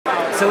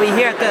So we're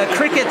here at the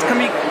Cricket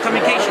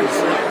Communications,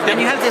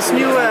 and you have this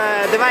new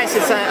device.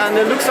 It's on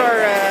the Luxor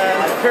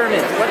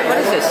pyramid. What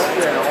is this?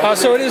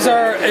 So it is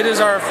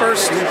our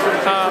first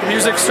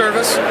music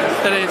service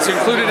that it's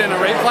included in a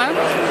rate plan.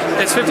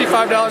 It's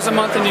 $55 a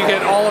month, and you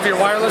get all of your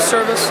wireless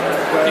service.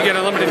 You get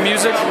unlimited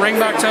music,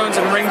 ringback tones,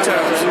 and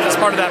ringtones as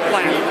part of that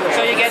plan.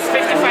 So you get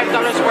 $55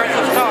 worth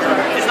of talk.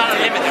 It's not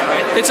unlimited,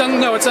 right? It's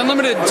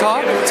unlimited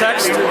talk,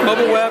 text,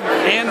 mobile web,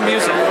 and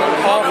music.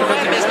 All for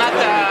 $50. It's not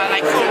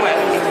like full web.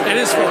 It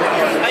is full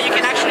web. You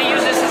can actually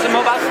use this as a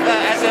mobile,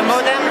 as a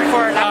modem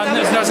for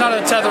laptops? No, it's not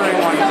a tethering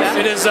one.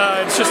 Yeah? It is.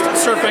 It's just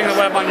surfing the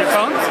web on your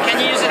phone. Can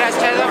you use it as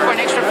tether for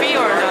an extra fee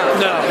or no?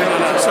 No.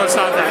 So it's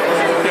not that.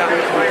 Yeah.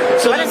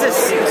 So what is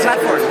this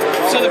platform?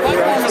 So the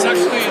platform is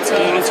actually it's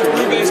a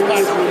Brew-based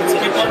platform.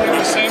 We partner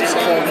with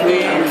Samsung, the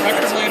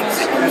record labels,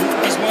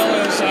 as well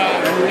as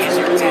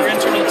our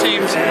internal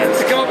teams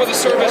to come up with a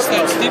service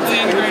that's deeply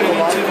integrated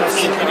into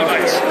the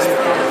device.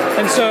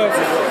 And so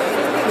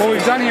what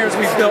we've done here is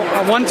we've built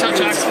a one-touch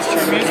access to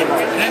your music.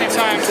 And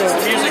anytime it's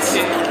the music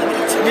key.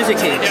 Music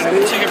key. Yeah, so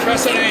you can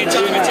press it at any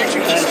time. It takes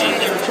you to the song that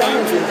you're playing.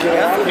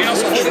 You can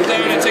also hold it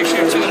down. It takes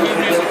you to the Muve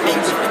music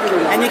home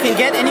screen. And you can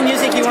get any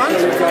music you want?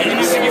 Any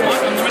music you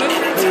want,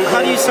 unlimited.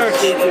 How do you search?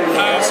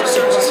 So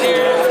search is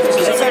here.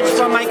 I search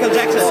for Michael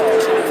Jackson.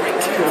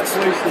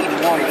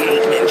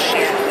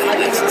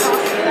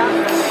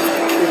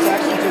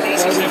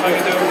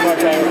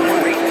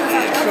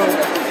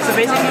 So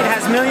basically it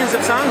has millions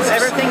of songs,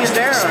 everything is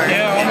there? Or?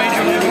 Yeah, all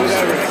major labels.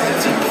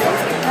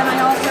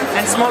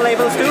 And small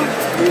labels too?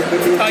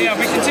 Yeah,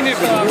 we continue to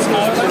fill out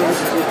smaller labels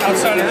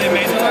outside of the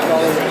major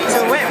labels.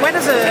 So where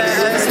does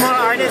a small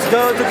artist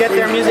go to get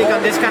their music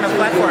on this kind of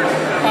platform?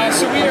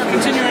 So we are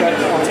continuing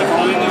to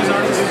find those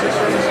artists.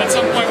 At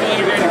some point we'll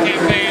integrate a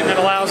campaign that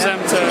allows them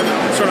to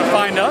sort of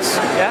find us.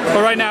 Yeah.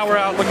 But right now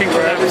we're out looking for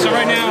them. So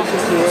right now,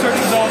 search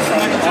results for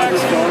Michael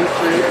Jackson.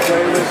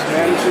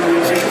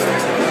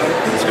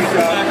 It's going to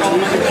pull back all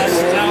of Michael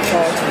Jackson's out.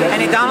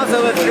 And it downloads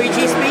over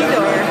 3G speed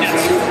or?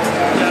 Yes.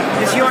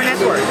 Yeah. It's your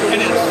network?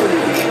 It is.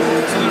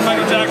 So there's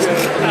Michael Jackson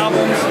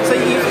albums. So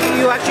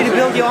you actually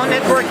build your own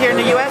network here in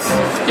the US?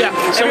 Yeah.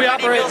 So we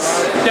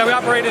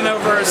operate in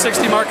over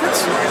 60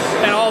 markets.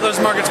 And all those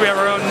markets we have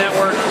our own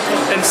network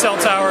and cell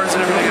towers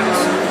and everything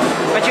else.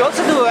 But you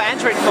also do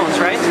Android phones,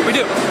 right? We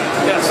do.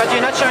 Yes. But you're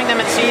not showing them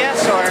at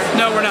CES or?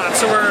 No, we're not.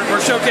 So we're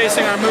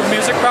showcasing our Muve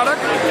music product,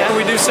 but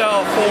we do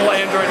sell full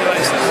Android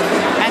devices.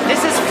 And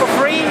this is for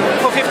free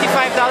for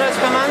 $55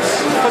 per month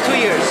for 2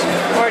 years?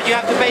 Or do you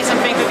have to pay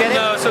something to get it?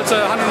 No, so it's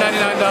a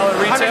 $199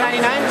 retail.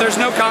 $199? There's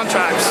no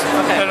contracts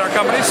at our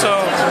company, so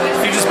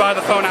you just buy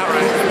the phone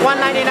outright.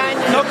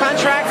 $199, no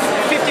contract,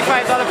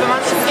 $55 per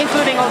month,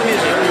 including all the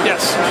music?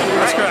 Yes,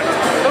 that's correct.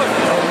 Cool.